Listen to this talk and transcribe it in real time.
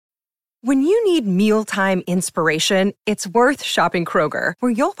When you need mealtime inspiration, it's worth shopping Kroger,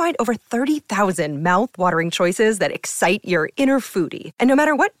 where you'll find over 30,000 mouth-watering choices that excite your inner foodie. And no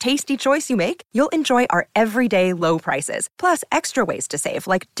matter what tasty choice you make, you'll enjoy our everyday low prices, plus extra ways to save,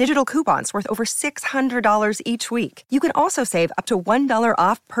 like digital coupons worth over $600 each week. You can also save up to $1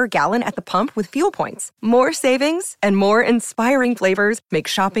 off per gallon at the pump with fuel points. More savings and more inspiring flavors make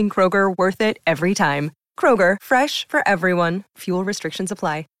shopping Kroger worth it every time. Kroger, fresh for everyone. Fuel restrictions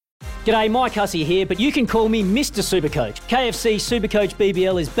apply. G'day, Mike Hussey here, but you can call me Mr. Supercoach. KFC Supercoach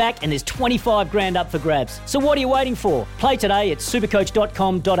BBL is back and there's 25 grand up for grabs. So what are you waiting for? Play today at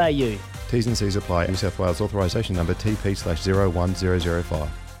supercoach.com.au. T's and C's apply. New South Wales authorisation number TP/01005.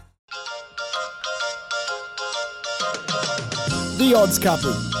 The Odds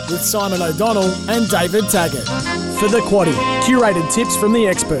Couple with Simon O'Donnell and David Taggart. For The Quaddie, curated tips from the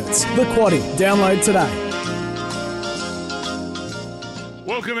experts. The Quaddie, download today.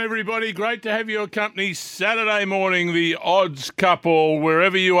 Welcome, everybody. Great to have your company Saturday morning, the Odds Couple,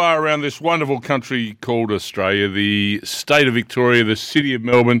 wherever you are around this wonderful country called Australia, the state of Victoria, the city of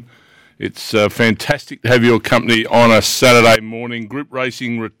Melbourne. It's fantastic to have your company on a Saturday morning. Group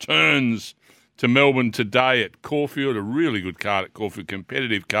racing returns to Melbourne today at Caulfield, a really good card at Caulfield,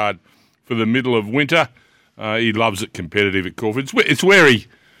 competitive card for the middle of winter. He loves it competitive at Caulfield.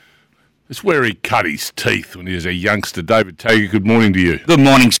 It's where he cut his teeth when he was a youngster. David Taggart, good morning to you. Good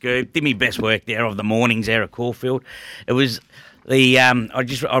morning, Scoop. Did my best work there of the mornings there at Caulfield. It was the I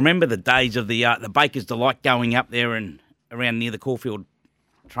remember the days of the Baker's Delight going up there and around near the Caulfield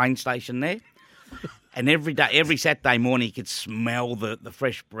train station there. And every Saturday morning, you could smell the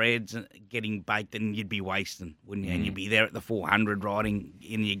fresh breads getting baked, and you'd be wasting, wouldn't you? And you'd be there at the 400 riding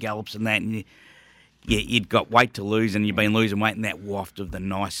in your gallops and that, and you'd got weight to lose, and you've been losing weight, and that waft of the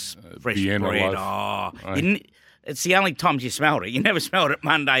nice fresh bread. It's the only times you smelled it. You never smelled it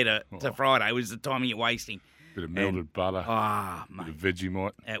Monday to Friday. It was the time you're wasting. Bit of melted butter. Mate. Bit of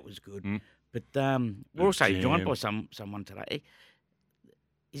Vegemite. That was good. But we're also joined by someone today.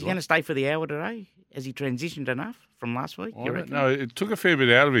 Is he going to stay for the hour today? Has he transitioned enough from last week? No, it took a fair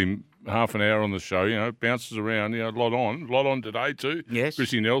bit out of him, half an hour on the show. Bounces around, a lot on today too. Yes.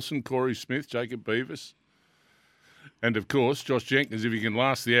 Chrissy Nelson, Corey Smith, Jacob Beavis. And, of course, Josh Jenkins, if he can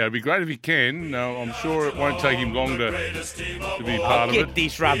last the hour. It'd be great if he can. No, I'm sure it won't take him long to be part of it. Get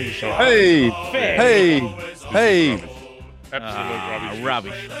this rubbish off. Hey! Absolute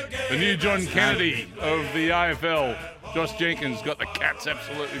rubbish. The new John Kennedy of the AFL. Josh Jenkins got the Cats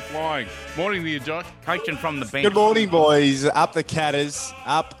absolutely flying. Morning to you, Josh. Coaching from the bench. Good morning, boys. Up the Catters.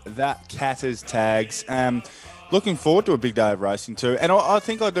 Up that Catters tags. Looking forward to a big day of racing too. And I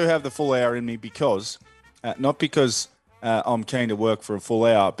think I do have the full hour in me because, not because I'm keen to work for a full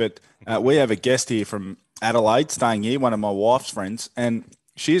hour, but we have a guest here from Adelaide staying here, one of my wife's friends, and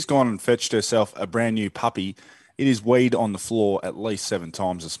she has gone and fetched herself a brand new puppy. It is weed on the floor at least 7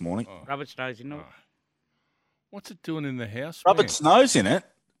 times this morning. Rubber snows in it. What's it doing in the house? Rubber snows in it.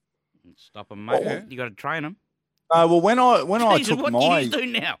 Stop them, mate. Oh. You got to train them. Well, when I took what my... do you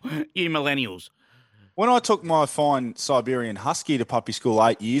do now, you millennials? When I took my fine Siberian Husky to puppy school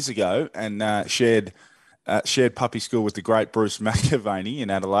 8 years ago and shared puppy school with the great Bruce McAvaney in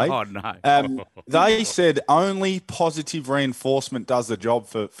Adelaide. Oh, no. They said only positive reinforcement does the job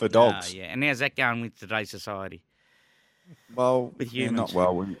for dogs. Yeah. And how's that going with today's society? Well, with humans. Not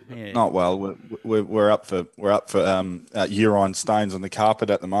well. Not well. We're up for urine stains on the carpet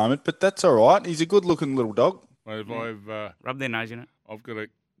at the moment, but that's all right. He's a good-looking little dog. I've rub their nose in it. I've got a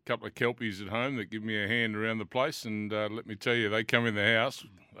couple of Kelpies at home that give me a hand around the place, and let me tell you, they come in the house,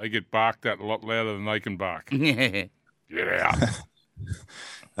 they get barked at a lot louder than they can bark. Yeah. Get out.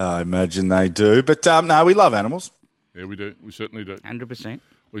 I imagine they do, but no, we love animals. Yeah, we do. We certainly do. 100%.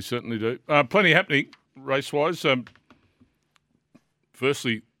 We certainly do. Plenty happening race-wise.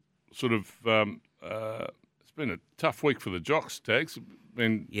 Firstly, sort of, it's been a tough week for the jocks, Tags.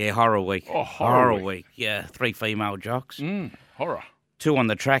 Horror week. Oh, horror week. Yeah, 3 female jocks. Horror. 2 on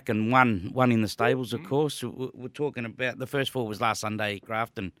the track and one in the stables, of course. We're talking about the first 4 was last Sunday at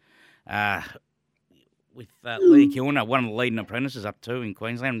Grafton with Leah Kilner, one of the leading apprentices up too in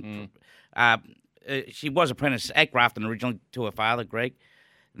Queensland. She was apprentice at Grafton originally to her father, Greg.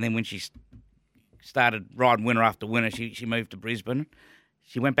 And then when she started riding winner after winner, she moved to Brisbane.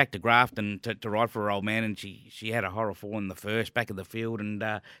 She went back to Grafton to ride for her old man, and she had a horror fall in the first, back of the field,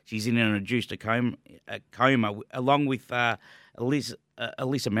 and she's in an induced coma along with Alyssa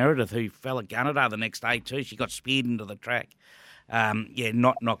Meredith, who fell at Gunnedah the next day too. She got speared into the track.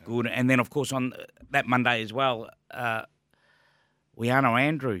 Not good. And then, of course, on that Monday as well, Wiano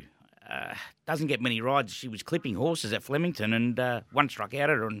Andrew doesn't get many rides. She was clipping horses at Flemington, and one struck out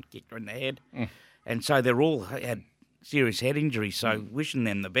at her and kicked her in the head. And so they're all had serious head injuries, so wishing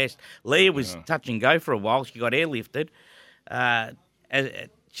them the best. Leah was touch and go for a while. She got airlifted.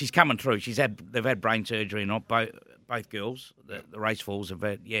 She's coming through. They've had brain surgery and both girls. The race falls have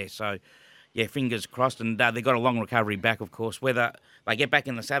had, so fingers crossed. And they've got a long recovery back, of course. Whether they get back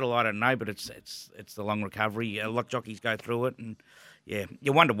in the saddle, I don't know, but it's the long recovery. A lot of jockeys go through it, and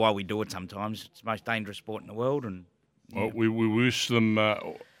you wonder why we do it sometimes. It's the most dangerous sport in the world. And well, we wish them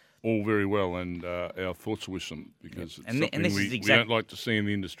all very well, and our thoughts are with them, because it's something we don't like to see in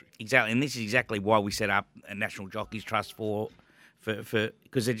the industry. Exactly, and this is exactly why we set up a National Jockeys Trust for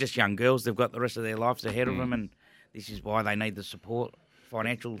because they're just young girls. They've got the rest of their lives ahead of them, and this is why they need the support,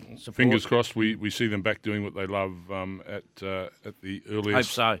 financial support. Fingers crossed we see them back doing what they love at the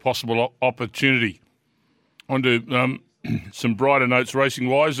earliest possible opportunity. On to some brighter notes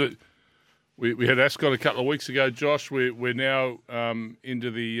racing-wise. We had Ascot a couple of weeks ago, Josh. We're now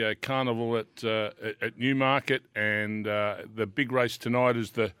into the carnival at Newmarket, and the big race tonight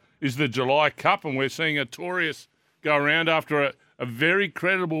is the July Cup, and we're seeing Artorius go around after a very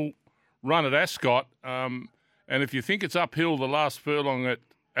credible run at Ascot. And if you think it's uphill the last furlong at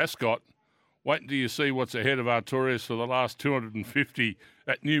Ascot, wait until you see what's ahead of Artorius for the last 250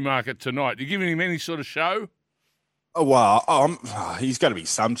 at Newmarket tonight. You giving him any sort of show? Oh, well, he's got to be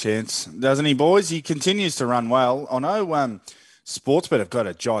some chance, doesn't he, boys? He continues to run well. I know Sportsbet have got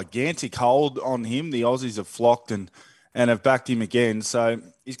a gigantic hold on him. The Aussies have flocked and have backed him again, so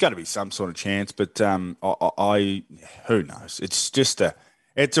he's got to be some sort of chance. But who knows? It's just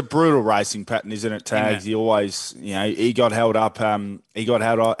it's a brutal racing pattern, isn't it, Tags? He always, he got held up. He got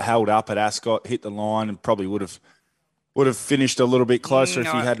held up at Ascot, hit the line, and probably would have finished a little bit closer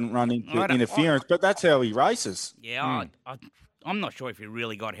if he hadn't run into interference. But that's how he races. Yeah, I'm not sure if he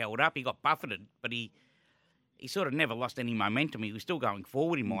really got held up. He got buffeted, but he sort of never lost any momentum. He was still going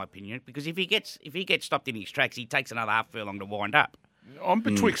forward, in my opinion, because if he gets stopped in his tracks, he takes another half furlong to wind up. I'm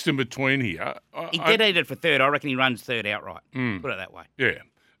betwixt and between here. He dead it for third. I reckon he runs third outright. Put it that way. Yeah.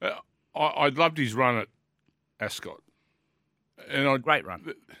 I loved his run at Ascot. Great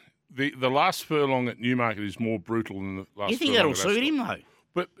run. The last furlong at Newmarket is more brutal than the last furlong. You think that'll suit him, though?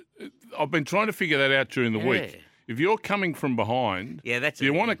 But I've been trying to figure that out during the week. If you're coming from behind, do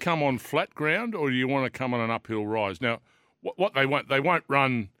you want to come on flat ground or do you want to come on an uphill rise? Now, what they won't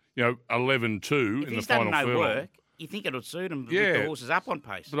run 11-2 in the final furlong. Work, you think it'll suit him with the horses up on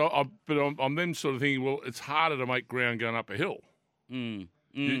pace? But I'm then sort of thinking, well, it's harder to make ground going up a hill.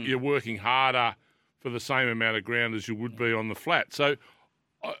 You're working harder for the same amount of ground as you would be on the flat. So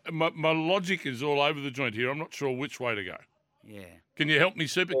my logic is all over the joint here. I'm not sure which way to go. Yeah. Can you help me,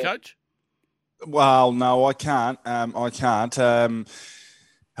 Super Coach? Well, no, I can't. I can't.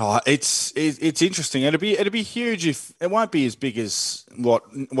 It's interesting. It'd be huge if it won't be as big as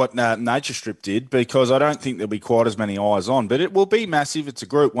what Nature Strip did, because I don't think there'll be quite as many eyes on. But it will be massive. It's a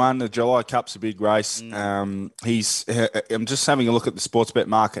Group 1. The July Cup's a big race. I'm just having a look at the Sportsbet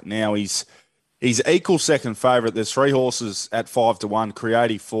market now. He's equal second favourite. There's 3 horses at 5-1,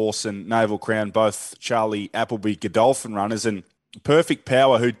 Creative Force and Naval Crown, both Charlie Appleby Godolphin runners, and Perfect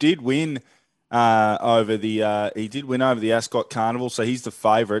Power, who did win over the Ascot Carnival, so he's the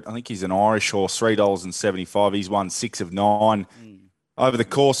favourite. I think he's an Irish horse, $3.75. He's won 6 of 9 over the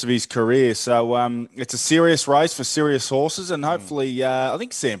course of his career. So it's a serious race for serious horses, and hopefully, I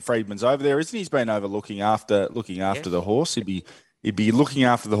think Sam Friedman's over there, isn't he? He's been over looking after the horse. He'd be looking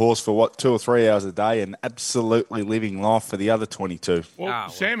after the horse for 2 or 3 hours a day and absolutely living life for the other 22. Well,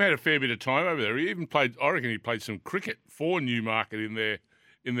 Sam had a fair bit of time over there. He even played. I reckon he played some cricket for Newmarket in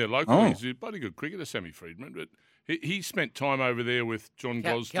their local. He's a bloody good cricketer, Sammy Friedman. But he spent time over there with John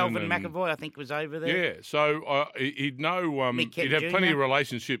Gosden. Calvin McAvoy, I think, was over there. Yeah, so he'd know. He'd have plenty of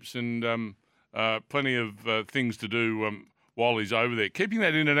relationships and plenty of things to do while he's over there. Keeping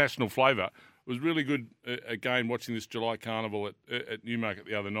that international flavour was really good. Again, watching this July Carnival at Newmarket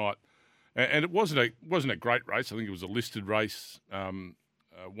the other night, and it wasn't a great race. I think it was a listed race,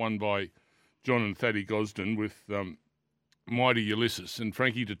 won by John and Thaddy Gosden with Mighty Ulysses, and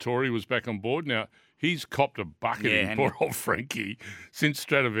Frankie Dettori was back on board. Now he's copped a bucket, poor old Frankie, since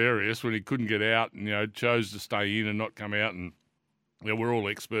Stradivarius when he couldn't get out and chose to stay in and not come out. And we're all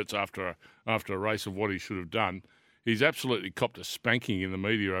experts after a race of what he should have done. He's absolutely copped a spanking in the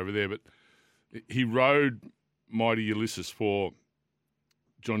media over there, but he rode Mighty Ulysses for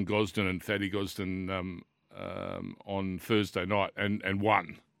John Gosden and Thaddy Gosden on Thursday night and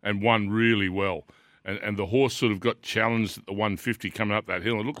won really well. And the horse sort of got challenged at the 150 coming up that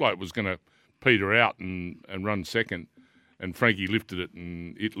hill. It looked like it was going to peter out and run second. and Frankie lifted it,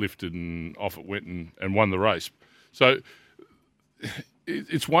 and it lifted, and off it went, and won the race. So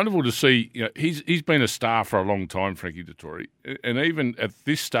it's wonderful to see. He's been a star for a long time, Frankie Dettori, and even at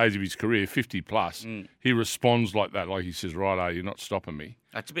this stage of his career, 50 plus, he responds like that. Like he says, "Righto, you're not stopping me."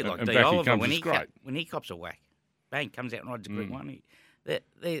 That's a bit like and D. back he Oliver comes, when it's great. when he cops a whack. Bang, comes out and rides a Group 1.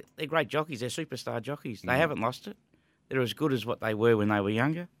 They're great jockeys. They're superstar jockeys. They haven't lost it. They're as good as what they were when they were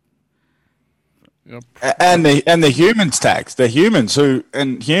younger. Yep. And the humans tax. The humans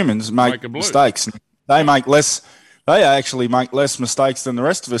make a blue. mistakes. They make less. They actually make less mistakes than the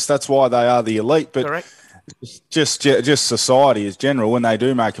rest of us. That's why they are the elite. But Correct. just society as general, when they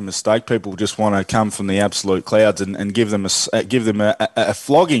do make a mistake, people just want to come from the absolute clouds and give them a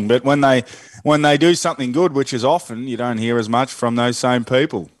flogging. But when they do something good, which is often, you don't hear as much from those same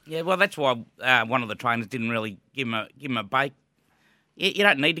people. Yeah, well, that's why one of the trainers didn't really give him a bake. You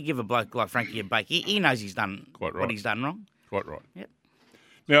don't need to give a bloke like Frankie a bake. He knows he's done Quite right. what he's done wrong. Quite right. Yep.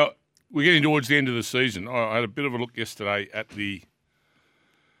 Now, we're getting towards the end of the season. I had a bit of a look yesterday at the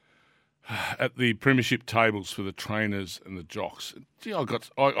premiership tables for the trainers and the jocks. Gee, I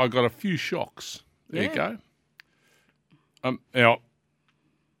got a few shocks. There you go. Now,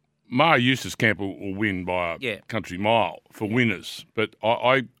 Mara Eustace Camp will win by a country mile for winners, but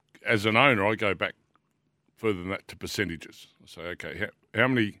I, as an owner, I go back further than that to percentages. I say, okay, how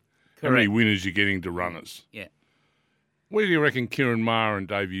many winners you're getting to runners? Yeah. Where do you reckon Kieran Maher and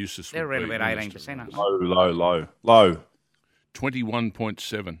Dave Eustace They're would around be? about 18%, aren't they? Low.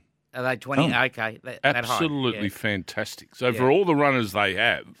 21.7. Are they 20? Oh. Okay. That high. Absolutely Yeah. fantastic. So for all the runners they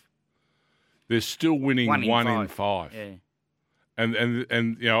have, they're still winning one in five. Yeah. And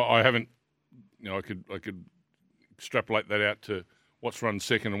I haven't, I could extrapolate that out to what's run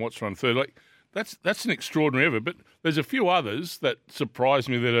second and what's run third. Like that's an extraordinary effort. But there's a few others that surprise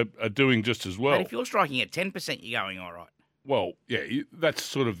me that are doing just as well. But if you're striking at 10%, you're going all right. Well, yeah, that's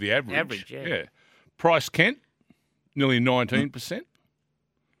sort of the average. Average, yeah. Price Kent, nearly 19%.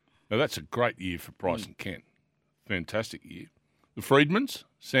 Now, that's a great year for Price and Kent. Fantastic year. The Freedmans,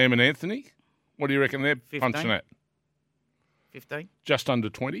 Sam and Anthony, what do you reckon they're 15? punching at? 15? Just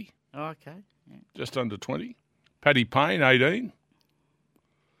under 20. Oh, okay. Yeah. Just under 20. Paddy Payne, 18.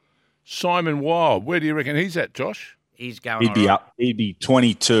 Simon Wild, where do you reckon he's at, Josh? He's going He'd be all right. up. He'd be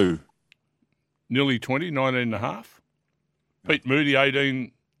 22. Nearly 20, 19.5. Pete Moody,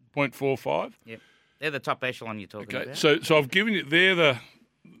 18.45. Yep. They're the top echelon you're talking Okay, about. so I've given you they're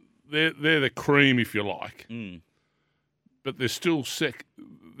the cream, if you like. But there's still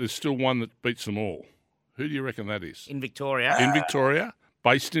one that beats them all. Who do you reckon that is? In Victoria. In Victoria,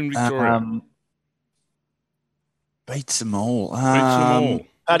 based in Victoria, Beats them all. beats them all.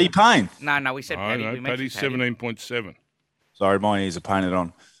 Paddy Payne. No, we said Paddy. No, We mentioned Paddy's Paddy. 17.7. Sorry, my ears are painted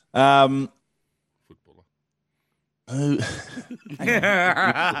on. Footballer, Who?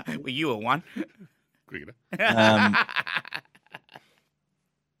 Well, you were one. cricketer. Um,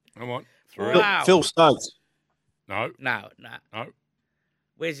 Come on, through. Wow. Phil Stokes. No, No.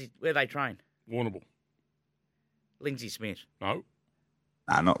 Where they train? Warrnambool. Lindsay Smith. No,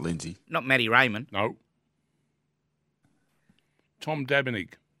 Nah, not Lindsay. Not Matty Raymond. no. Tom Dabenig.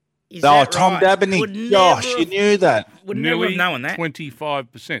 Is Oh, that Tom right? Dabney. Would Gosh, never you knew that. Would never Nearly have known that.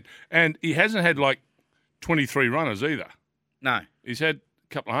 25%. And he hasn't had like 23 runners either. No. He's had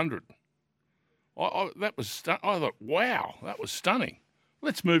a couple of hundred. That was I thought, wow, that was stunning.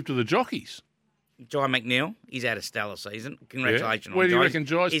 Let's move to the jockeys. Jai McNeil, he's had a stellar season. Congratulations Where on do you Jai. reckon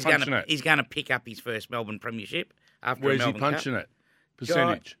Jai's He's punching gonna, at? He's going to pick up his first Melbourne Premiership after Where's a he Melbourne punching Cup. at?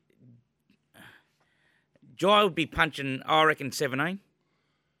 Percentage. Jai would be punching, I reckon, 17.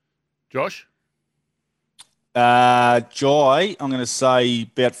 Josh? Joy, I'm going to say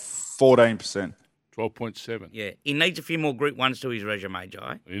about 14%. 12.7. Yeah. He needs a few more Group 1s to his resume,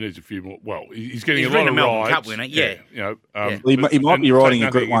 Jai. He needs a few more. Well, he's getting He's a lot been of a Melbourne rides. Cup winner, yeah. He might be riding a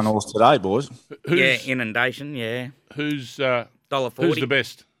take Group 1 nothing horse today, boys. Yeah, Inundation, yeah. Who's $1.40. who's the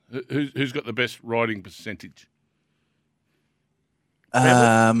best? Who's got the best riding percentage?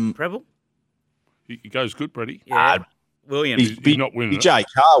 Preble? He goes good, Brady. Yeah. Williams. He's not winning it. Jay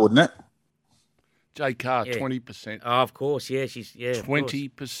Carr, wouldn't it? J. Carr, Yeah. 20%. Oh, of course, yeah. She's, yeah. of course.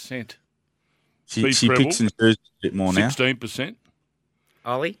 20%. She Beat picks and chooses a bit more now. 16%.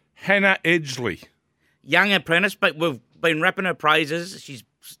 Ollie? Hannah Edgley. Young apprentice, but we've been rapping her praises. She's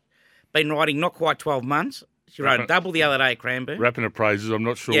been riding not quite 12 months. She rode double the other day at Cranbourne. Rapping her praises. I'm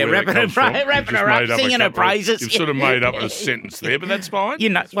not sure Yeah, where that rapping her comes from. pra- You've rapping just her up, made a singing her couple of- praises. You've sort of made up a sentence there, but that's fine. You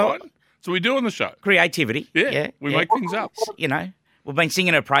know, That's well- fine. So we do on the show. Creativity. Yeah, we make things up. You know, we've been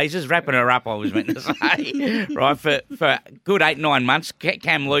singing her praises, rapping her up, I was meant to say. Right, for good 8-9 months.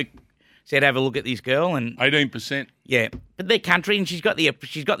 Cam Luke said, have a look at this girl, and 18%. yeah, but they're country, and she's got the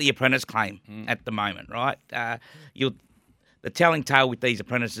apprentice claim at the moment, right? The telling tale with these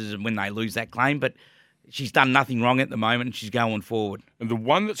apprentices is when they lose that claim, but she's done nothing wrong at the moment, and she's going forward. And the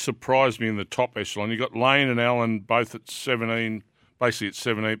one that surprised me in the top echelon, you got Lane and Allen both at 17, basically at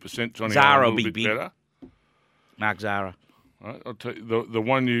 17%. Johnny Zara Allen a will little be bit big. better. Mark Zara. Right, I'll tell you, the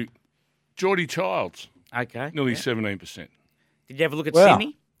one Geordie Childs, Okay. nearly yeah. 17%. Did you have a look at Wow.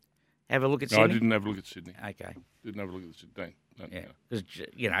 Sydney? Have a look at No, Sydney? I didn't have a look at Sydney. Okay. Didn't have a look at the Sydney. No, Yeah. no. Because,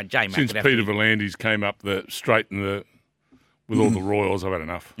 Jay Mack Since would have Peter to- Volandis came up straight with all the Royals, I've had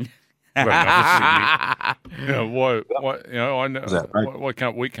enough. I've had enough of Sydney. Why? I know. that right? Why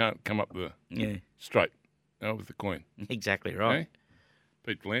can't we come up Yeah, straight with the Queen? exactly right. Eh?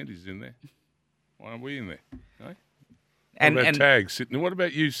 Pete Volandis in there. Why aren't we in there? Eh? And, what about and Tag sitting? What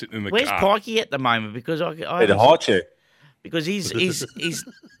about you sitting in the where's car? Pikey at the moment? Because Peter Harcher. because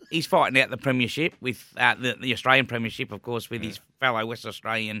he's fighting out the premiership with the Australian premiership, of course, with his fellow West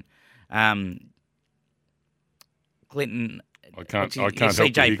Australian Clinton. I can't what's help his- you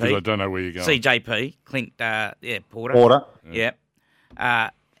because CJP. I don't know where you're going. CJP, Clint, Porter. Porter. Yep.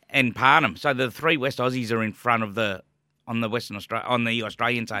 And Parnham. So the three West Aussies are in front of on the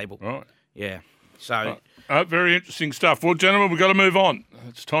Australian table. Right. Yeah. So Very interesting stuff. Well, gentlemen, we've got to move on.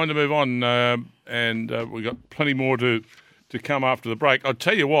 It's time to move on, and we've got plenty more to come after the break. I'll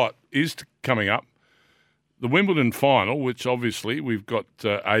tell you what is coming up. The Wimbledon final, which obviously we've got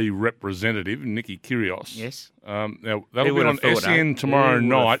a representative, Nikki Kyrgios. yes. Now, Who that'll be would on have thought, SEN eh? tomorrow Who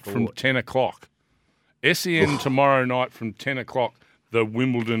would have night from thought? 10 o'clock. SEN tomorrow night from 10 o'clock, the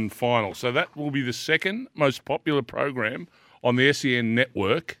Wimbledon final. So that will be the second most popular program on the SEN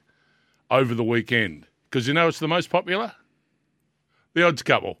network over the weekend. Because you know it's the most popular? The Odds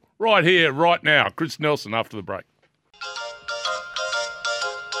Couple. Right here, right now. Chris Nelson after the break.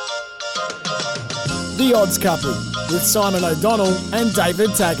 The Odds Couple with Simon O'Donnell and David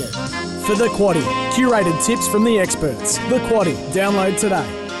Taggart. For The Quaddie, curated tips from the experts. The Quaddie, download today.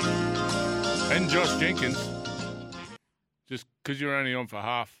 And Josh Jenkins. Just because you're only on for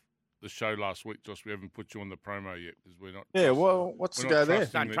half the show last week, Josh, we haven't put you on the promo yet because we're not. Yeah, well, what's the we're go not there?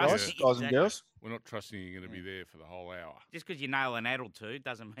 trusting Don't that- trust yeah, it. Guys and Exactly. girls. we're not trusting you're going to be there for the whole hour. Just because you nail an adult too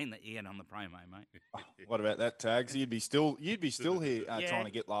doesn't mean that you get on the promo, mate. What about that, Tags? You'd be still here Yeah. trying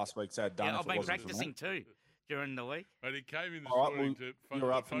to get last week's ad done Yeah, if I've it been wasn't for me. practicing too during the week. But he came in this All right, morning well, to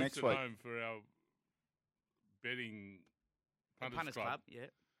you're up for folks next at week. home for our betting The punters club. yeah.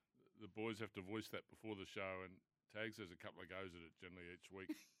 The boys have to voice that before the show, and Tags has a couple of goes at it generally each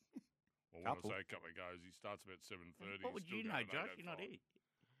week. Well, when I Couple. say a couple of goes, he starts about 7:30. What would he's you still know, going Josh? 8:05. You're not here.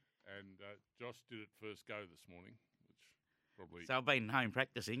 And Josh did it first go this morning, which probably. So I've been home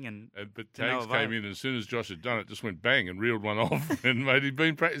practicing But to no Tags avail. came in as soon as Josh had done it, just went bang and reeled one off. And mate, he'd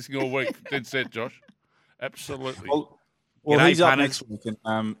been practicing all week. Dead set, Josh. Absolutely. Well, G'day, he's up punters. next week,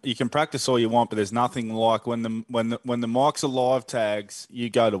 and you can practice all you want, but there's nothing like when the mics are live, Tags. You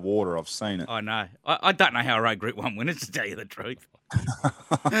go to water. I've seen it. I know. I don't know how I rode Group 1 winners, to tell you the truth.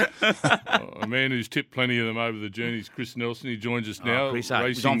 A man who's tipped plenty of them over the journeys, Chris Nelson. He joins us now. Chris, he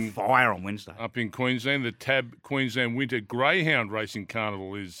was on racing fire on Wednesday. up in Queensland. The TAB Queensland Winter Greyhound Racing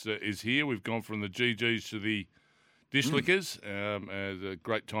Carnival is here. We've gone from the GGs to the Dishlickers. A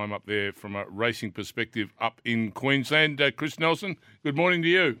great time up there from a racing perspective up in Queensland. Chris Nelson, good morning to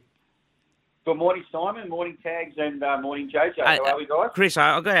you. Good morning, Simon. Morning, Tags, and morning, JJ. How are we, guys? Chris,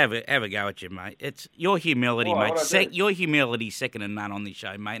 I've got to have a go at you, mate. It's your humility, Why? mate. What'd I do? Your humility's second to none on this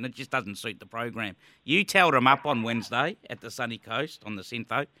show, mate, and it just doesn't suit the program. You towed them up on Wednesday at the sunny coast on the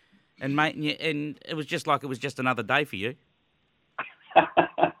Syntho, and mate, and it was just like it was just another day for you.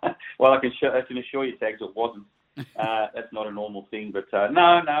 Well, I can assure you, Tags, it wasn't. That's not a normal thing. But no,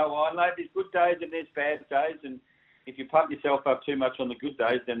 I know there's good days and there's bad days, and if you pump yourself up too much on the good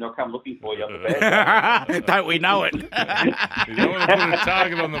days, then they'll come looking for you on the bad days. Don't we know it? You don't want to put a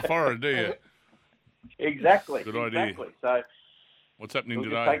target on the forehead, do you? Exactly. Good idea. Exactly. So What's happening we'll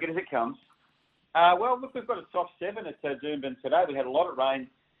today? just take it as it comes. Well, look, we've got a soft 7 at Doomben today. We had a lot of rain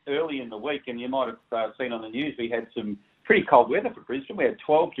early in the week, and you might have seen on the news we had some pretty cold weather for Brisbane. We had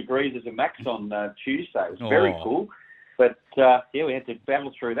 12 degrees as a max on Tuesday. It was very cool. But, we had to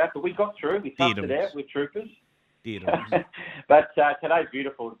battle through that. But we got through. We toughed it out with troopers. But today's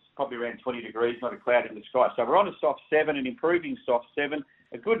beautiful. It's probably around 20 degrees, not a cloud in the sky. So we're on a soft 7, an improving soft 7.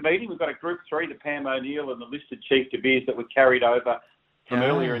 A good meeting. We've got a Group 3, the Pam O'Neill and the listed Chief De Beers that were carried over from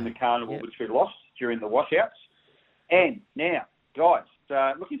earlier in the carnival, which we lost during the washouts. And now, guys,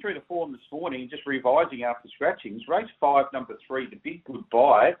 looking through the form this morning, just revising after scratchings, race 5, number 3, the Big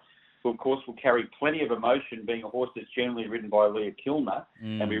Goodbye, who, of course, will carry plenty of emotion, being a horse that's generally ridden by Leah Kilner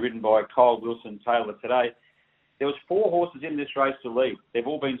and be ridden by Kyle Wilson-Taylor today. There was 4 horses in this race to lead. They've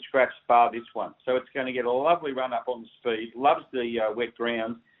all been scratched bar this one. So it's going to get a lovely run up on speed, loves the wet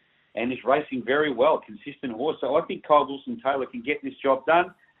ground, and is racing very well, consistent horse. So I think Kyle Wilson-Taylor can get this job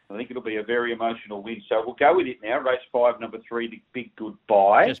done. I think it'll be a very emotional win. So we'll go with it now. Race 5, number 3, the Big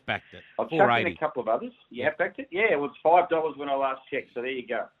Goodbye. Just backed it. I've chucked in a couple of others. You have backed it? Yeah, well, it's $5 when I last checked. So there you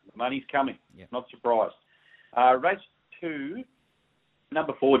go. The money's coming. Yep. Not surprised. Race 2,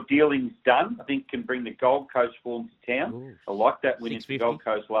 number 4, Dealing's Done. I think can bring the Gold Coast form to town. Ooh. I like that win into the Gold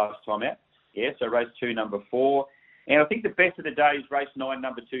Coast last time out. Yeah, so race 2, number 4. And I think the best of the day is race 9,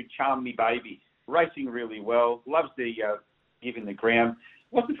 number 2, Charm Me Baby. Racing really well. Loves the giving the ground.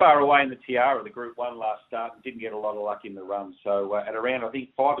 Wasn't far away in the Tiara, the Group 1 last start, and didn't get a lot of luck in the run. So at around, I think,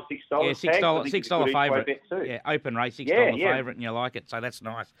 $5 or $6. Yeah, $6 favourite. Yeah, open race, $6 favourite, and you like it, so that's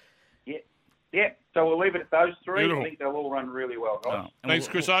nice. Yeah. So we'll leave it at those 3. Beautiful. I think they'll all run really well, guys. Thanks,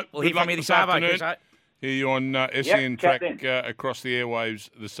 Chriso. We'll hear from you this afternoon. Chris. Hear you on SEN track across the airwaves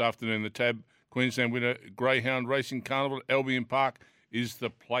this afternoon. The TAB Queensland winner Greyhound Racing Carnival at Albion Park is the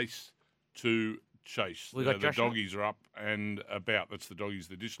place to chase. We got the doggies are up and about. That's the doggies,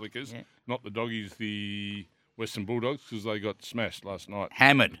 the dish lickers, not the doggies, the Western Bulldogs, because they got smashed last night.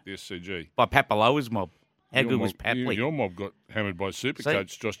 Hammered. The SCG. By Papaloa's mob. How good was Papley? Your mob got hammered by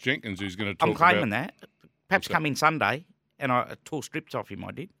Supercoach Josh Jenkins, who's going to talk about... I'm claiming that. Pap's come in Sunday, and I tore strips off him,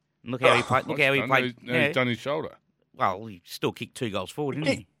 I did. And look how he played. Look how he played. He's done his shoulder. Well, he still kicked 2 goals forward, didn't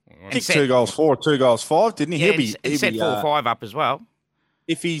he? Kicked 2 goals forward, 2 goals 5, didn't he? Yeah, he set 4-5 up as well.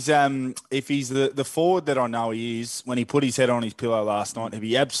 If he's the forward that I know he is, when he put his head on his pillow last night, he'd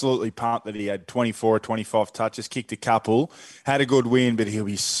be absolutely pumped that he had 24 or 25 touches, kicked a couple, had a good win, but he'll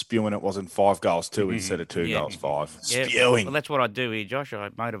be spewing it wasn't 5 goals 2 instead of 2 goals 5. Spewing. Well, that's what I do here, Josh. I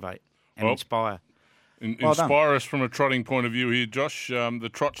motivate and inspire. Inspire us from a trotting point of view here, Josh.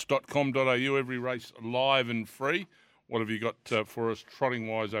 Thetrots.com.au, every race live and free. What have you got for us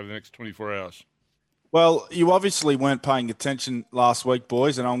trotting-wise over the next 24 hours? Well, you obviously weren't paying attention last week,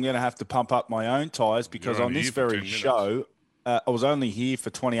 boys, and I'm going to have to pump up my own tyres because on this very show, I was only here for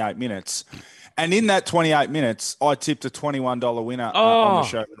 28 minutes. And in that 28 minutes, I tipped a $21 winner on the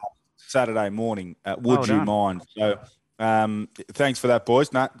show Saturday morning. Would you mind? So thanks for that, boys.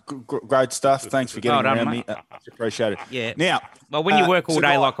 Great stuff. Thanks for getting around me. Appreciate it. Yeah. Now, well, when you work all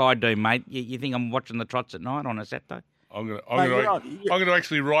day like I do, mate, you think I'm watching the trots at night on a Saturday? I'm going to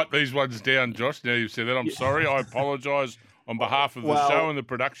actually write these ones down, Josh. Now you've said that. I'm sorry. I apologise on behalf of the show and the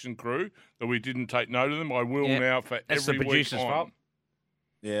production crew that we didn't take note of them. I will now for That's every the producer's week on. fault.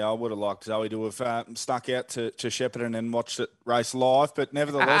 Yeah, I would have liked Zoe to have stuck out to Shepparton and watched it race live, but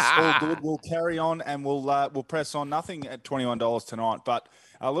nevertheless, all good. We'll carry on and we'll press on. Nothing at $21 tonight, but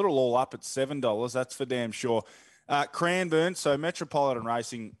a little all up at $7. That's for damn sure. Cranbourne, so Metropolitan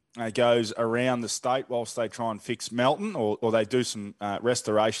Racing goes around the state whilst they try and fix Melton or they do some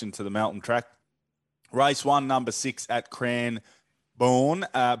restoration to the Melton track. Race 1, number 6 at Cranbourne.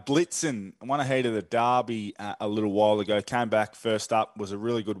 Blitzen won ahead of the Derby a little while ago. Came back first up, was a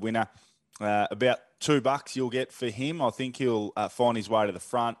really good winner. About $2 you'll get for him. I think he'll find his way to the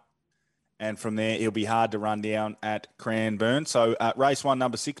front. And from there, he'll be hard to run down at Cranbourne. So race 1,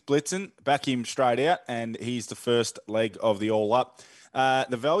 number 6, Blitzen. Back him straight out, and he's the first leg of the all-up.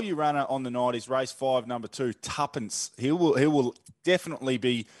 The value runner on the night is race 5, number 2, Tuppence. He will definitely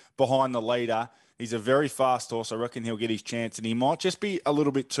be behind the leader. He's a very fast horse. I reckon he'll get his chance, and he might just be a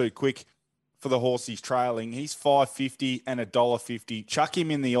little bit too quick for the horse he's trailing. He's $5.50 and $1.50. Chuck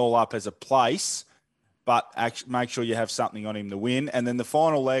him in the all-up as a place, but make sure you have something on him to win. And then the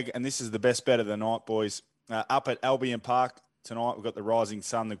final leg, and this is the best bet of the night, boys, up at Albion Park tonight. We've got the Rising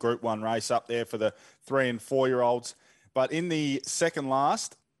Sun, the Group 1 race up there for the 3 and 4-year-olds. But in the second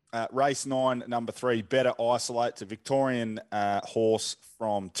last, race 9, number 3, Better Isolate. It's a Victorian horse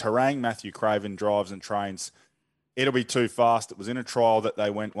from Terang. Matthew Craven drives and trains. It'll be too fast. It was in a trial that they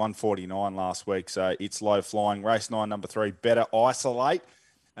went 149 last week, so it's low flying. Race 9, number 3, Better Isolate.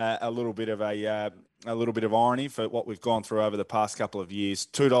 A little bit of irony for what we've gone through over the past couple of years.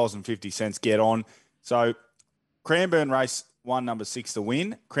 $2.50 get on. So Cranbourne race 1, number 6, the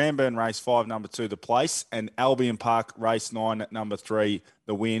win. Cranbourne race 5, number 2, the place. And Albion Park race 9, number 3,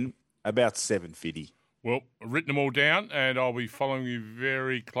 the win. About $7.50. Well, I've written them all down, and I'll be following you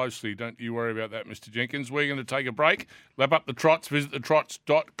very closely. Don't you worry about that, Mr. Jenkins. We're going to take a break. Lap up the trots. Visit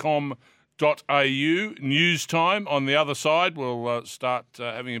thetrots.com.au. News time on the other side. We'll start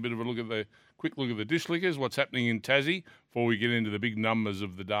having a bit of a quick look at the dish lickers, what's happening in Tassie, before we get into the big numbers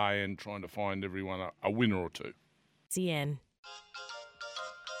of the day and trying to find everyone a winner or two. CN.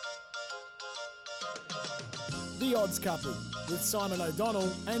 The Odds Couple with Simon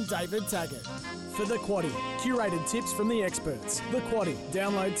O'Donnell and David Taggart. For The Quaddie, curated tips from the experts. The Quaddie,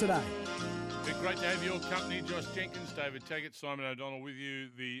 download today. It's great to have your company. Josh Jenkins, David Taggart, Simon O'Donnell with you.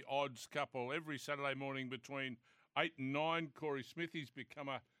 The Odds Couple every Saturday morning between 8 and 9. Corey Smith, he's become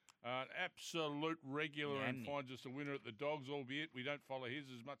an absolute regular and finds us a winner at the Dogs, albeit we don't follow his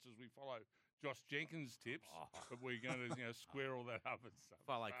as much as we follow Josh Jenkins' tips, but we're going to square all that up and stuff.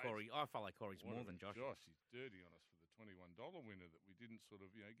 Follow Corey. I follow Corey's more than Josh. Josh, he's dirty on us for the $21 winner that we didn't sort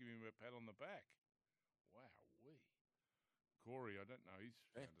of, give him a pat on the back. Wow-wee. Corey, I don't know, he's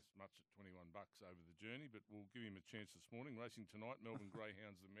found as much at $21 over the journey, but we'll give him a chance this morning. Racing tonight, Melbourne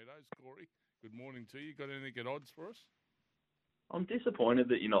Greyhounds, the Meadows. Corey, good morning to you. Got anything at odds for us? I'm disappointed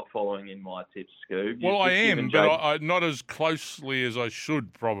that you're not following in my tips, Scoob. Well, I am, but I not as closely as I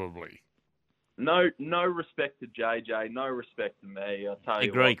should, probably. No respect to JJ, no respect to me. I'll tell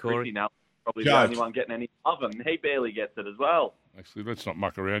you Agree, what, Corey. Ricky Nelson's probably the only one getting any love, and he barely gets it as well. Actually, let's not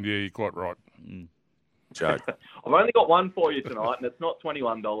muck around. Yeah, you're quite right. Joke. I've only got one for you tonight, and it's not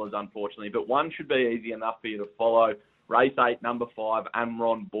 $21, unfortunately, but one should be easy enough for you to follow. Race 8, number 5,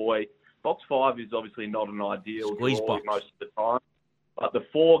 Amron Boy. Box 5 is obviously not an ideal Squeeze draw box. most of the time, but the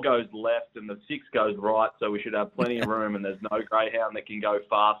 4 goes left and the 6 goes right, so we should have plenty of room, and there's no greyhound that can go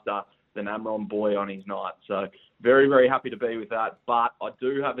faster than Amron Boy on his night. So very, very happy to be with that, but I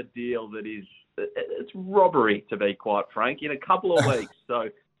do have a deal that is, it's robbery, to be quite frank, in a couple of weeks. So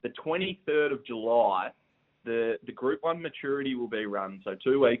the 23rd of July, the Group 1 maturity will be run, so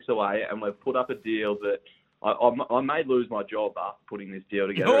 2 weeks away, and we've put up a deal that I may lose my job after putting this deal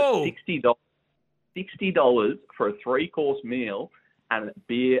together. No. It's $60 for a 3-course meal and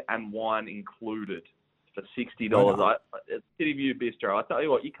beer and wine included for $60. It's City View Bistro. I tell you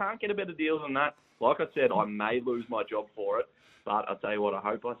what, you can't get a better deal than that. Like I said, I may lose my job for it, but I tell you what, I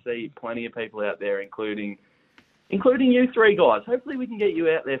hope I see plenty of people out there, including you 3 guys. Hopefully we can get you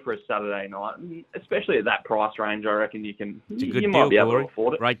out there for a Saturday night, and especially at that price range. I reckon you can. It's a good you deal, might be able Corey. to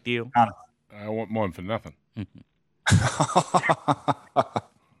afford it. Great deal. I want mine for nothing.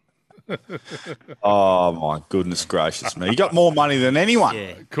 Oh, my goodness gracious me. You got more money than anyone.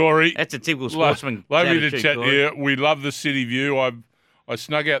 Yeah. Corey, That's a typical sportsman. lovely to attitude, chat Corey. to you. We love the City View. I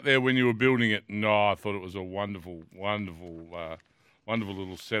snuck out there when you were building it. No, I thought it was a wonderful, wonderful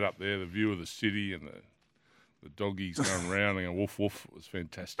little setup there. The view of the city and the doggies going around and a woof woof. It was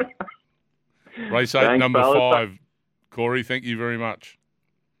fantastic. Race 8, Thanks, number fellas. 5. Corey, thank you very much.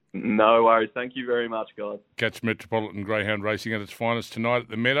 No worries. Thank you very much, guys. Catch Metropolitan Greyhound Racing at its finest tonight at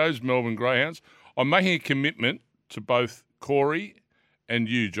the Meadows, Melbourne Greyhounds. I'm making a commitment to both Corey and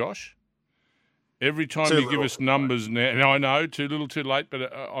you, Josh. Every time you give us numbers now, and I know, too little, too late,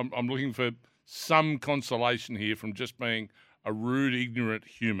 but I'm looking for some consolation here from just being a rude, ignorant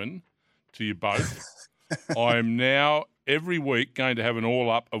human to you both. I am now, every week, going to have an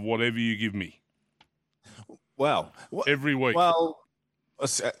all-up of whatever you give me. Well, Every week. Well,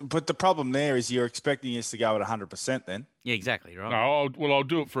 but the problem there is you're expecting us to go at 100% then. Yeah, exactly, right. No, I'll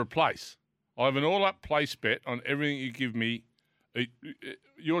do it for a place. I'll have an all-up place bet on everything you give me.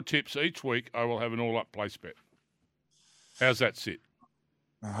 Your tips each week, I will have an all-up place bet. How's that sit?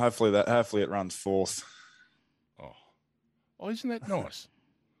 Hopefully it runs 4th. Oh, isn't that nice?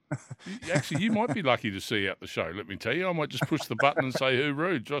 Actually, you might be lucky to see out the show, let me tell you. I might just push the button and say,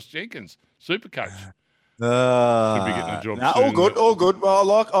 hooroo, Josh Jenkins, Supercoach. Could be getting a job No, soon. all good.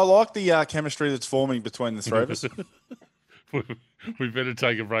 Well, I like the chemistry that's forming between the 3 of us. We better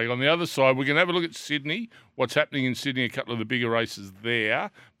take a break. On the other side, we're going to have a look at Sydney, what's happening in Sydney, a couple of the bigger races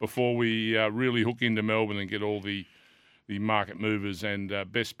there, before we really hook into Melbourne and get all the market movers and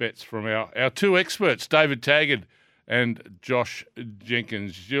best bets from our 2 experts, David Taggart and Josh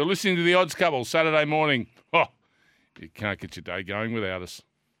Jenkins. You're listening to The Odds Couple, Saturday morning. Oh, you can't get your day going without us.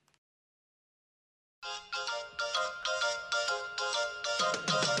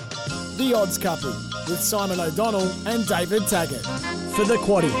 The Odds Couple with Simon O'Donnell and David Taggart. For The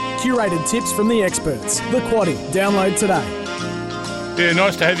Quaddie, curated tips from the experts. The Quaddie, download today. Yeah,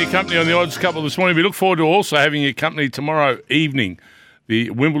 nice to have your company on The Odds Couple this morning. We look forward to also having your company tomorrow evening. The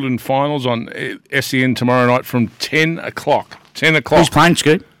Wimbledon finals on SEN tomorrow night from 10 o'clock. 10 o'clock. Who's playing,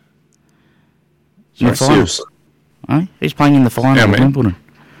 Scoot? In the Sorry, finals. Hey? Who's playing in the final Our of man. Wimbledon?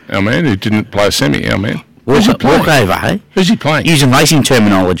 Our man who didn't play a semi, our man. Walkover, hey? Who's he playing? Using racing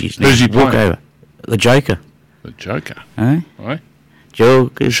terminologies now. Who's he playing? Walkover. The Joker. The Joker. Hey? Right?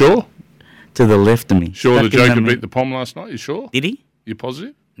 Joker. Sure? To the left of me. Sure the Stuck in Joker the- beat the Pom last night? You sure? Did he? You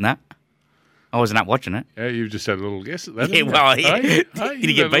positive? No. I wasn't up watching it. Yeah, you've just had a little guess at that. Yeah, haven't you? well, yeah. Hey, Did he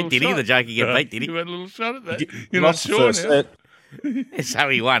you've get had a beat, little did he? shot. The Joker get beat, did he? You've had a little shot at that. You You're not lost the sure first now. set. So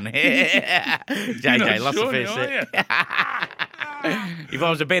he won. JJ lost sure the now, first set. If I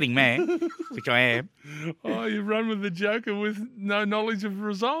was a betting man, which I am, Oh, you run with the Joker with no knowledge of the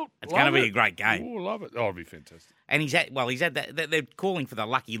result. it's going to be a great game. Oh, love it. Oh, it'll be fantastic. And he's had that. They're calling for the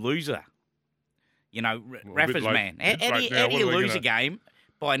lucky loser. You know, Rafa's late- man. bit How late do now. you What are we lose gonna- a game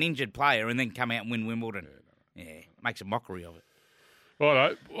by an injured player and then come out and win Wimbledon? Yeah, makes a mockery of it.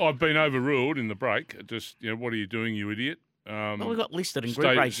 Right, I've been overruled in the break. Just, what are you doing, you idiot? Well, we got listed in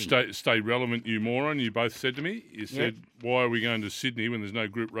group racing. Stay relevant, you moron. You both said to me. You said, why are we going to Sydney when there's no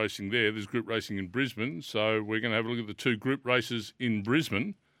group racing there? There's group racing in Brisbane. So we're going to have a look at the 2 group races in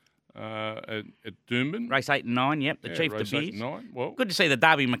Brisbane at Doomben. Race 8 and 9, yep. The Chief race De 8 Beers. and 9. Well, Good to see the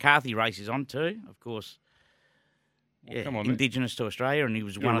Darby McCarthy races on too, of course. Yeah, come on then. Indigenous to Australia, and he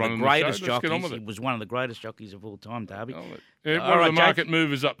was You're one of the running the show. greatest Let's get on jockeys. with He it. was one of the greatest jockeys of all time, Darby. what All are right, the market Jake.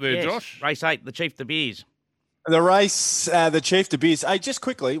 movers up there, Yes, Josh? Race 8, the Chief De Beers. The race, the Chief De Beers. Hey, just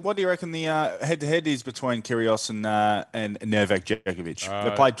quickly, what do you reckon the head-to-head is between Kyrgios and Novak Djokovic?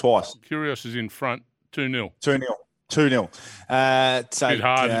 They played twice. Kyrgios is in front, 2-0. 2-0. 2-0.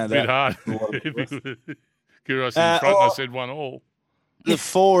 Bit hard. Kyrgios is in front, I said 1-1. The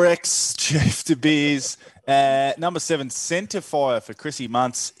 4X Chief De Beers. Number 7, Centrefire for Chrissy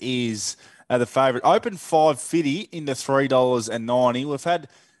Muntz is the favourite. Open 5.50 into $3.90.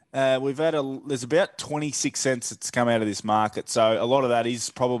 There's about 26 cents that's come out of this market. So a lot of that is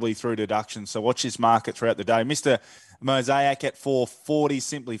probably through deduction. So watch this market throughout the day. Mr. Mosaic at $4.40,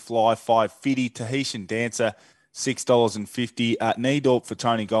 Simply Fly $5.50, Tahitian Dancer $6.50, Needorp for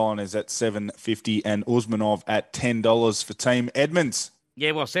Tony Golan is at $7.50, and Usmanov at $10 for Team Edmonds.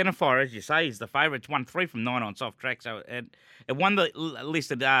 Yeah, well, Centrefire, as you say, is the favourite. It's won 3 from 9 on soft track. So it won the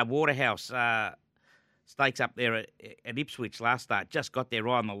listed Waterhouse stakes up there at Ipswich last start. Just got there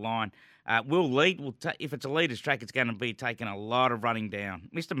right on the line. Will lead. If it's a leader's track, it's going to be taking a lot of running down.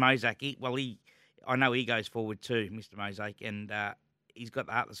 Mr. Mosaic, I know he goes forward too, Mr. Mosaic, and he's got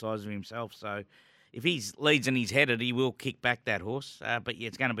the heart the size of himself. So if he leads and he's headed, he will kick back that horse. But yeah,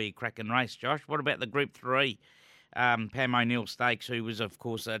 it's going to be a cracking race, Josh. What about the Group 3? Pam O'Neill Stakes, who was, of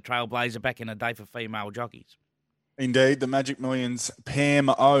course, a trailblazer back in the day for female jockeys. Indeed, the Magic Millions, Pam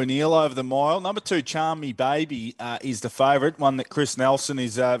O'Neill over the mile. Number 2, Charm Me Baby, is the favourite, one that Chris Nelson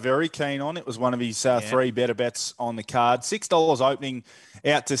is very keen on. It was one of his 3 better bets on the card. $6 opening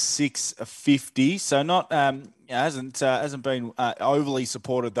out to $6.50, so not hasn't been overly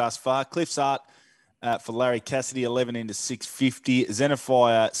supported thus far. Cliff's Art for Larry Cassidy, 11 into $6.50.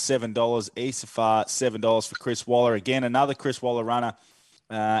 Xenophire, $7. Isafar, $7 for Chris Waller. Again, another Chris Waller runner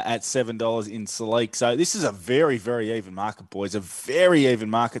at $7 in Salik. So this is a very, very even market, boys. A very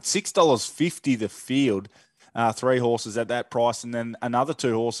even market. $6.50 the field. 3 horses at that price, and then another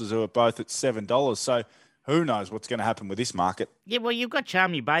 2 horses who are both at $7. So who knows what's going to happen with this market? Yeah, well, you've got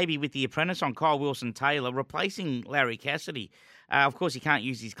Charm Me Baby with the apprentice on Kyle Wilson-Taylor replacing Larry Cassidy. Of course, he can't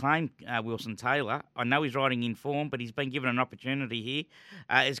use his claim, Wilson-Taylor. I know he's riding in form, but he's been given an opportunity here.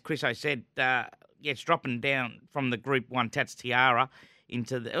 As Chris O said, it's dropping down from the Group 1 Tats Tiara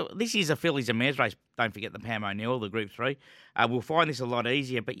into this is a fillies and mares race. Don't forget the Pam O'Neill, the Group 3. We'll find this a lot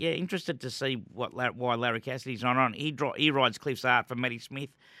easier. But yeah, interested to see why Larry Cassidy's not on. He rides Cliff's Art for Matty Smith,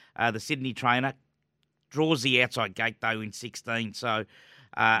 the Sydney trainer. Draws the outside gate though in 16. So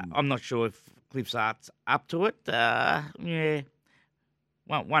I'm not sure if Cliff's Art's up to it. Yeah.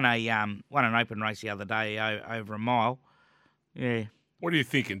 Won an open race the other day over a mile. Yeah. What are you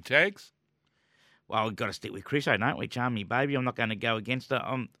thinking, Tags? Well, we've got to stick with Chris, don't we? Charm Me Baby. I'm not going to go against it.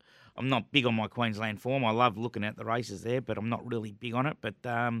 I'm not big on my Queensland form. I love looking at the races there, but I'm not really big on it. But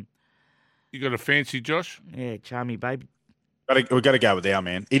You got a fancy, Josh? yeah, Charm Me Baby. We've got to go with our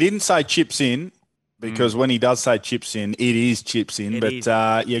man. He didn't say chips in, because when he does say chips in, it is chips in. You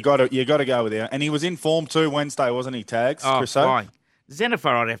got to go with our. And he was in form too Wednesday, wasn't he? Tags, Oh, Chris? fine.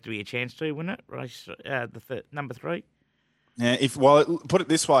 Xenophore, I'd have to be a chance too, wouldn't it? Race number 3. Yeah, put it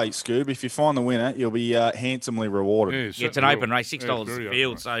this way, Scoob, if you find the winner, you'll be handsomely rewarded. Yeah, it's an open race, $6 a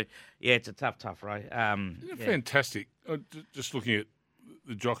field. So, yeah, it's a tough race. Fantastic. Just looking at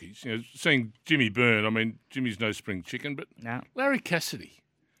the jockeys, seeing Jimmy Byrne. I mean, Jimmy's no spring chicken, but No. Larry Cassidy.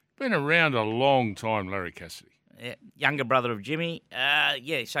 Been around a long time, Larry Cassidy. Yeah, younger brother of Jimmy.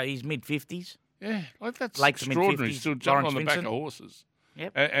 So he's mid-50s. Yeah, that's Late to extraordinary. mid-50s, Still jumping on Lawrence the back Vincent. of horses.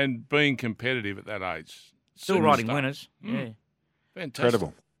 Yep. And being competitive at that age. Still Superstar. riding winners. Yeah. Fantastic.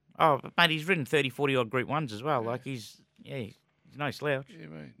 Incredible. Oh, but mate, he's ridden 30, 40 odd Group 1s as well. Like he's no slouch. Yeah,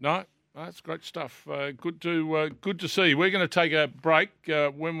 mate. No, that's great stuff. Good to see. We're going to take a break.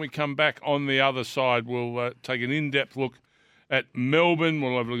 When we come back on the other side, we'll take an in-depth look at Melbourne.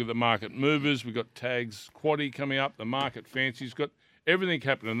 We'll have a look at the market movers. We've got Tags Quaddy coming up, the market fancies, got everything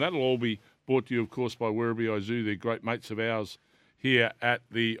happening. That'll all be brought to you, of course, by Werribee Izu. They're great mates of ours here at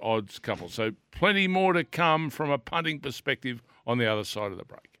the Odds Couple. So plenty more to come from a punting perspective on the other side of the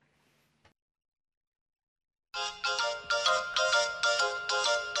break.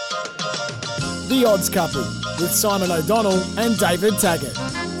 The Odds Couple with Simon O'Donnell and David Taggart.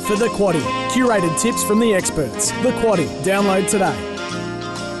 For The Quaddy, curated tips from the experts. The Quaddy, download today.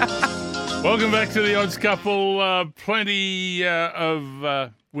 Welcome back to the Odds Couple. Plenty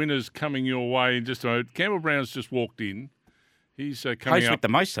of winners coming your way in just a moment. Campbell Brown's just walked in. He's coming Host up with the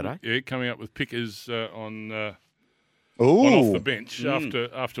most today. Yeah, coming up with pickers on off the bench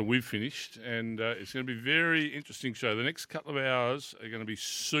after we've finished, and it's going to be a very interesting show. The next couple of hours are going to be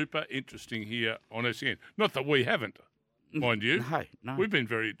super interesting here on SEN. Not that we haven't, mind you. No. We've been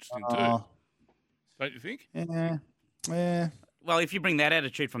very interesting too. Don't you think? Yeah. Well, if you bring that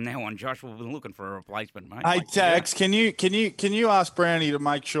attitude from now on, Josh, we'll be looking for a replacement, mate. Hey, Tags, can you ask Brownie to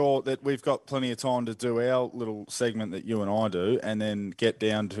make sure that we've got plenty of time to do our little segment that you and I do, and then get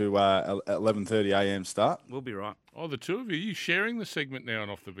down to 11:30 a.m. start? We'll be right. Oh, the two of you, you sharing the segment now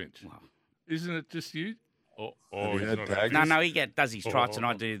and off the bench? Wow. Isn't it just you? Have He's you heard not Tags? No, he does his trots, and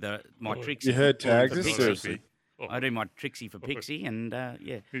I do my Trixie. You heard Tags? for Pixie. Seriously. I do my Trixie for Pixie, and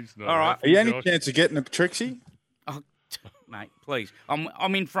yeah. He's not. All right. Are you any chance of getting a Trixie? Oh, mate, please.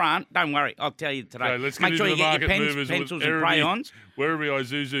 I'm in front. Don't worry. I'll tell you today. Okay, let's Make get sure into you the get your market pens, movers pencils, with and crayons. Werribee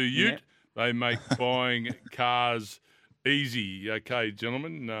Isuzu Ute. Yeah. They make buying cars easy. Okay,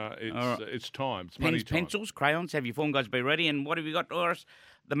 gentlemen, it's time. It's money Pens, time. pencils, crayons. Have your form guys be ready. And what have you got for us?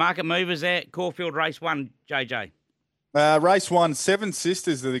 The market movers there. Caulfield Race 1, JJ. Race 1, Seven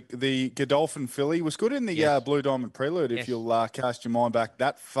Sisters, the Godolphin filly, was good in the Blue Diamond Prelude, if you'll cast your mind back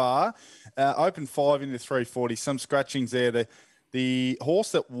that far. Open 5 into 340, some scratchings there. The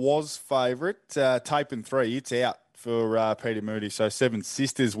horse that was favourite, Tape and 3, it's out for Peter Moody. So Seven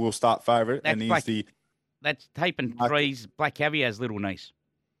Sisters will start favourite. That's Tape and 3's Black Caviar's little niece.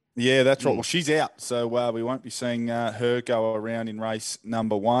 Yeah, that's right. Well, she's out, so we won't be seeing her go around in race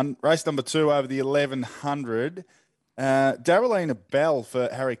number 1. Race number 2 over the 1100. Darylina Bell for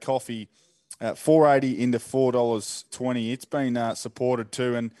Harry Coffey, $4.80 into $4.20. It's been supported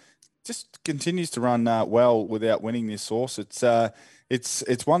too, and just continues to run well without winning this horse.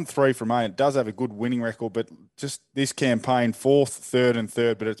 It's won 3 from 8. It does have a good winning record, but just this campaign, 4th, 3rd, and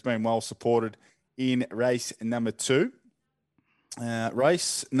 3rd. But it's been well supported in race number 2.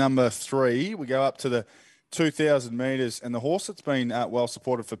 Race number 3, we go up to the 2,000 metres, and the horse that's been well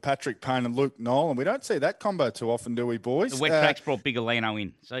supported for Patrick Payne and Luke Nolan. We don't see that combo too often, do we, boys? The wet tracks brought Bigolino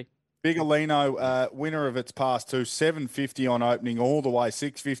in, see? Bigolino, winner of its past 2, $7.50 on opening, all the way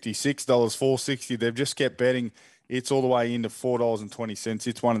 $6.50, $6, $4.60. They've just kept betting. It's all the way into $4.20.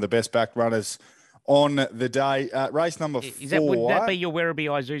 It's one of the best back runners on the day. Race number 4. Would that be your Werribee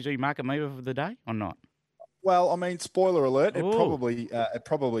Isuzu market mover for the day or not? Well, I mean, spoiler alert, it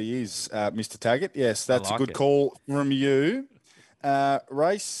probably is, Mr. Taggart. Yes, that's a good call from you.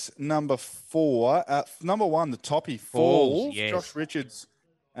 Race number 4, number 1, the Toppy Falls. Yes. Josh Richards,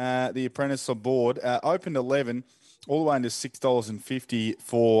 the apprentice on board, opened 11, all the way into $6.50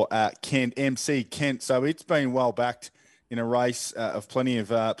 for Kent, MC Kent. So it's been well backed in a race of plenty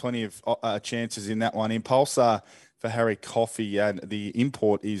of chances in that one. Impulsar for Harry Coffey, and the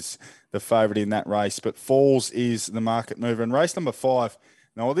import is the favourite in that race. But Falls is the market mover. And race number 5,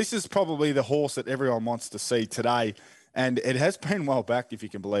 now this is probably the horse that everyone wants to see today. And it has been well backed, if you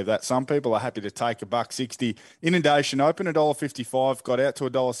can believe that. Some people are happy to take $1.60. Inundation open $1.55, got out to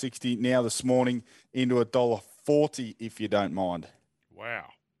 $1.60 now this morning into $1.40, if you don't mind. Wow.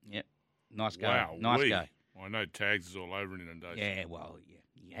 Yep. Nice go. Wow. Nice go. I know Tags is all over Inundation. Yeah, well,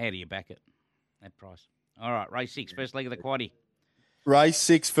 yeah. How do you back it? That price. All right, race 6, first leg of the quaddie. Race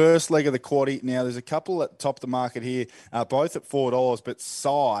 6, first leg of the quaddie. Now, there's a couple at top of the market here, both at $4, but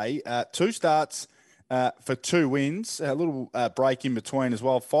Psy, 2 starts for 2 wins, a little break in between as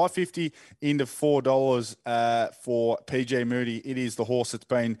well. $5.50 into $4 for PJ Moody. It is the horse that's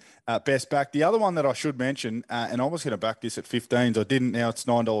been best back. The other one that I should mention, and I was going to back this at 15s, I didn't. Now it's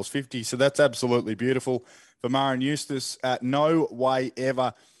 $9.50, so that's absolutely beautiful for Maren Eustace. No way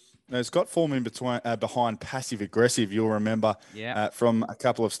ever. It's got form in between behind Passive Aggressive, you'll remember, from a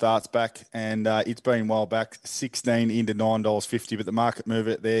couple of starts back, and it's been well back, 16 into $9.50, but the market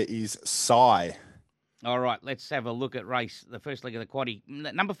mover there is Psy. All right, let's have a look at the first leg of the quaddie.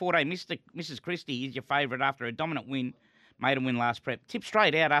 Number 14, Mrs. Christie is your favourite after a dominant win. Made him win last prep. Tipped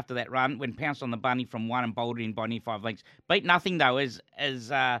straight out after that run when pounced on the bunny from 1 and bowled in by near 5 lengths. Beat nothing, though, as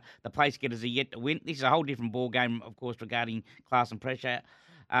the place getters are yet to win. This is a whole different ball game, of course, regarding class and pressure.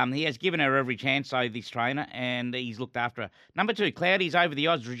 He has given her every chance, though, this trainer, and he's looked after her. Number 2, Cloudy's over the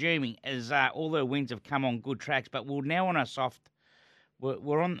odds, resuming, as all her wins have come on good tracks, but we're now on a soft...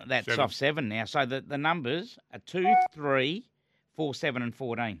 We're on that soft 7 now. So the numbers are 2, 3, 4, 7 and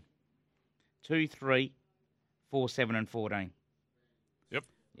 14. 2, 3, 4, 7 and 14. Yep.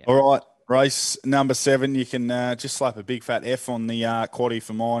 All right, race number 7. You can just slap a big fat F on the quaddie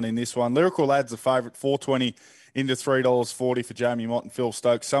for mine in this one. Lyrical Lad's the favourite, $4.20 into $3.40 for Jamie Mott and Phil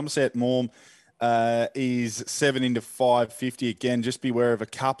Stokes. Somerset Morm is 7 into $5.50 again. Just beware of a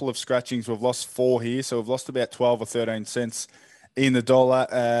couple of scratchings. We've lost 4 here, so we've lost about 12 or 13 cents in the dollar.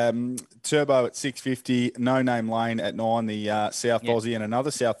 Turbo at $6.50. No Name Lane at 9. The South Aussie, and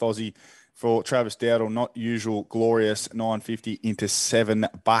another South Aussie for Travis Dowdle, Not Usual Glorious, $9.50 into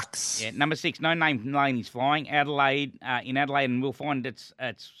 $7. Yeah, number 6, No Name Lane is flying. Adelaide, in Adelaide, and we'll find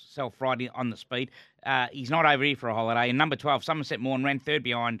itself right on the speed. He's not over here for a holiday. And number 12, Somerset Morn, ran third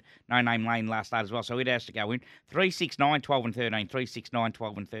behind No Name Lane last start as well, so it has to go in. 3, 6, 9, 12 and 13. 3, 6, 9,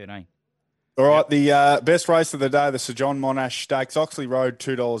 12 and 13. All right, the best race of the day, the Sir John Monash Stakes, Oxley Road,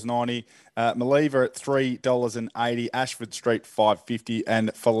 $2.90, Maliva at $3.80, Ashford Street, $5.50,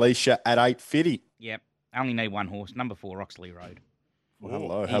 and Felicia at $8.50. Yep, I only need one horse, number 4, Oxley Road.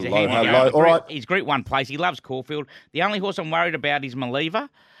 Hello. All right. He's Group 1 place. He loves Caulfield. The only horse I'm worried about is Maliva,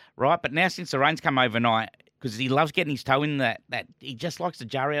 right? But now since the rain's come overnight, because he loves getting his toe in that he just likes to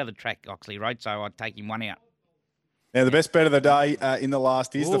jar out of the track, Oxley Road, so I'd take him one out. Now, the best bet of the day in the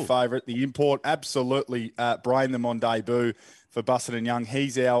last is the favourite, the import. Absolutely brain them on debut for Busset and Young.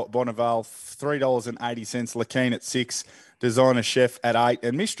 He's our Bonneval, $3.80. Lakeen at $6. Designer Chef at $8.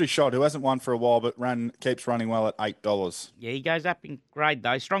 And Mystery Shot, who hasn't won for a while but keeps running well at $8. Yeah, he goes up in grade,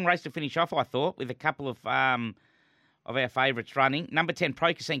 though. Strong race to finish off, I thought, with a couple of our favourites running. Number 10,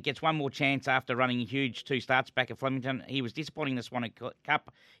 Procascent, gets one more chance after running a huge 2 starts back at Flemington. He was disappointing this one at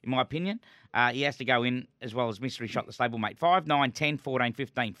Cup, in my opinion. He has to go in as well as Mystery Shot, the stablemate. 5, 9, 10, 14,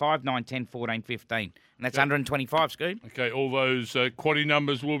 15. 5, 9, 10, 14, 15. And that's 125, Scoop. Okay, all those quaddie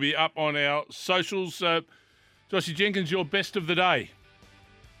numbers will be up on our socials. Joshy Jenkins, your best of the day.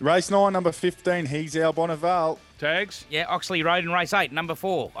 Race 9, number 15, He's Our Bonneval. Tags? Yeah, Oxley Road in race 8. Number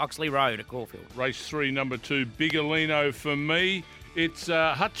 4, Oxley Road at Caulfield. Race 3, number 2, Bigolino for me. It's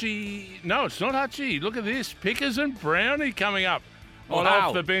Hutchie. No, it's not Hutchie. Look at this. Pickers and Brownie coming up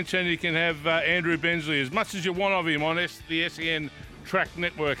off the bench, and you can have Andrew Bensley as much as you want of him on the SEN Track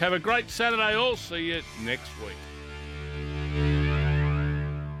Network. Have a great Saturday all. See you next week.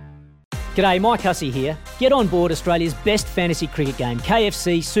 G'day, Mike Hussey here. Get on board Australia's best fantasy cricket game,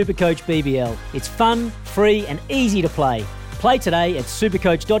 KFC Supercoach BBL. It's fun, free and easy to play. Play today at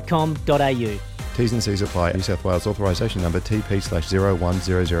supercoach.com.au. T's and C's apply. New South Wales authorisation number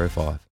TP/01005.